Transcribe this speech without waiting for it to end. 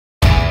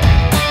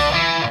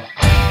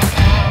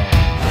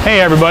Hey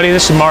everybody,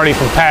 this is Marty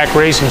from PAC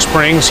Racing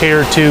Springs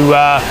here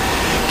to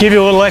give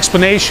you a little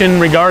explanation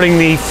regarding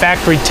the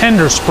factory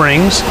tender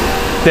springs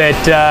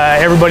that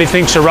everybody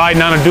thinks are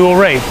riding on a dual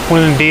rate,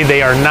 when indeed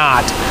they are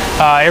not.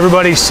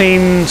 Everybody's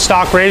seen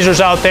stock RZRs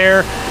out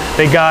there.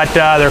 They got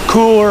their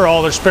cooler,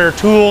 all their spare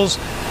tools,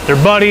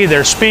 their buddy,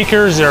 their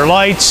speakers, their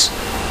lights,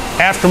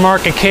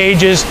 aftermarket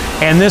cages,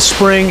 and this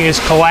spring is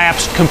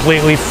collapsed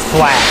completely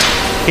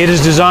flat. It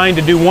is designed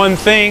to do one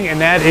thing,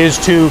 and that is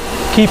to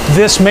keep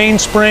this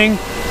mainspring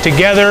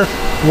together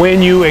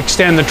when you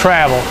extend the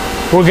travel.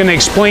 We're going to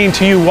explain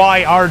to you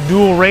why our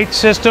dual rate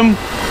system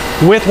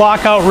with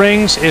lockout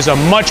rings is a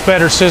much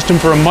better system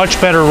for a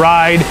much better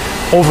ride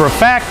over a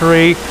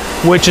factory,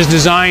 which is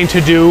designed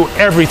to do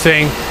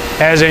everything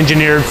as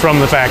engineered from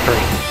the factory.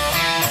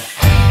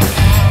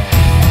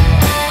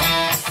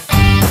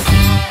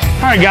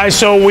 All right guys,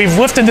 so we've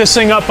lifted this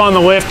thing up on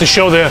the lift to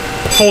show the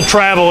full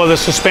travel of the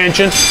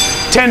suspension.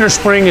 Tender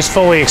spring is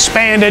fully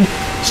expanded,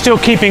 still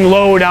keeping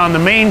load on the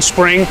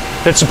mainspring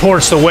that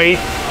supports the weight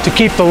to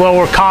keep the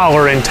lower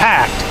collar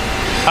intact.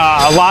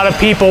 A lot of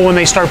people, when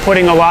they start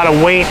putting a lot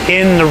of weight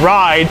in the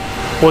ride,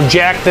 will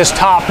jack this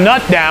top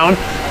nut down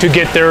to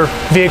get their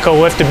vehicle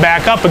lifted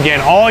back up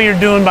again. All you're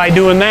doing by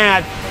doing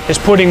that is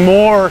putting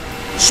more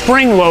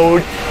spring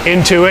load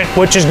into it,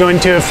 which is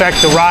going to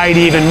affect the ride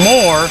even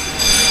more.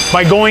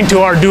 By going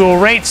to our dual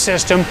rate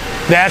system,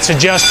 that's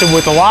adjusted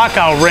with the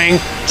lockout ring,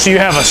 so you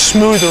have a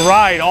smoother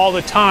ride all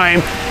the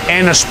time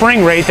and a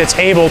spring rate that's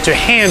able to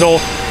handle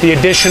the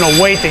additional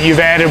weight that you've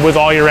added with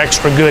all your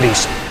extra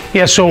goodies.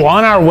 Yeah, so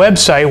on our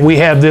website we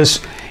have this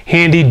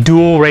handy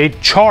dual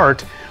rate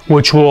chart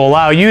which will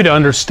allow you to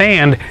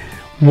understand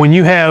when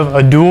you have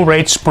a dual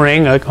rate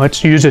spring,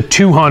 let's use a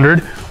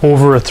 200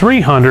 over a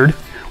 300,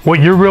 what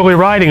you're really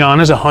riding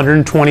on is a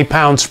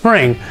 120-pound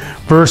spring,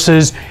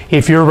 versus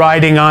if you're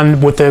riding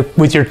on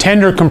with your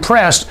tender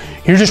compressed,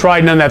 you're just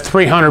riding on that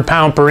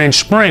 300-pound per inch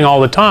spring all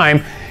the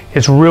time.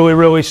 It's really,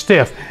 really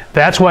stiff.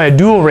 That's why a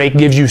dual rate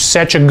gives you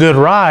such a good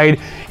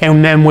ride,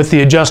 and then with the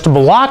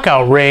adjustable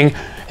lockout ring,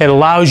 it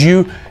allows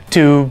you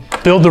to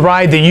build the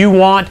ride that you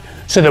want,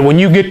 so that when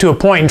you get to a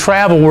point in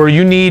travel where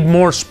you need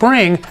more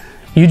spring,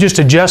 you just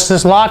adjust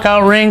this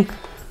lockout ring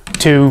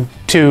to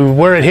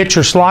where it hits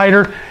your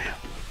slider.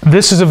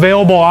 This is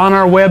available on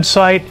our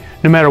website.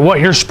 No matter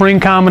what your spring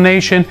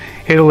combination,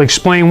 it'll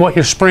explain what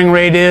your spring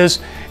rate is,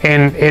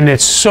 and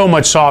it's so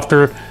much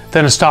softer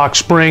than a stock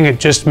spring. It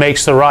just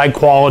makes the ride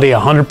quality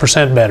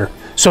 100% better.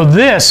 So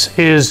this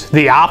is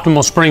the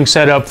optimal spring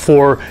setup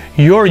for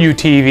your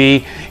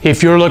UTV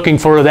if you're looking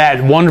for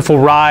that wonderful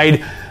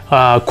ride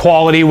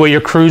quality where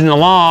you're cruising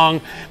along,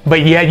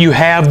 but yet you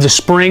have the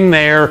spring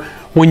there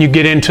when you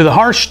get into the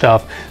harsh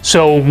stuff.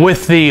 So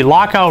with the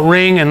lockout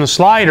ring and the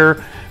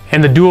slider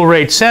and the dual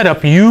rate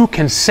setup, you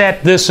can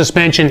set this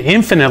suspension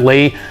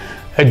infinitely,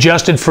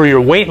 adjusted for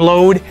your weight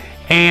load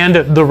and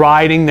the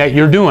riding that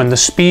you're doing, the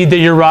speed that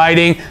you're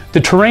riding,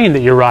 the terrain that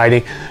you're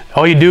riding.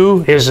 All you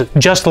do is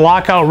adjust the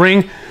lockout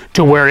ring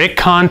to where it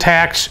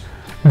contacts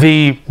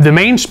the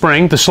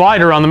mainspring, the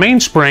slider on the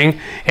mainspring,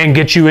 and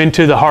get you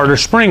into the harder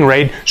spring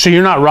rate, so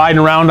you're not riding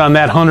around on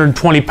that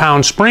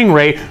 120-pound spring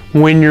rate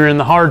when you're in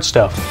the hard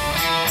stuff.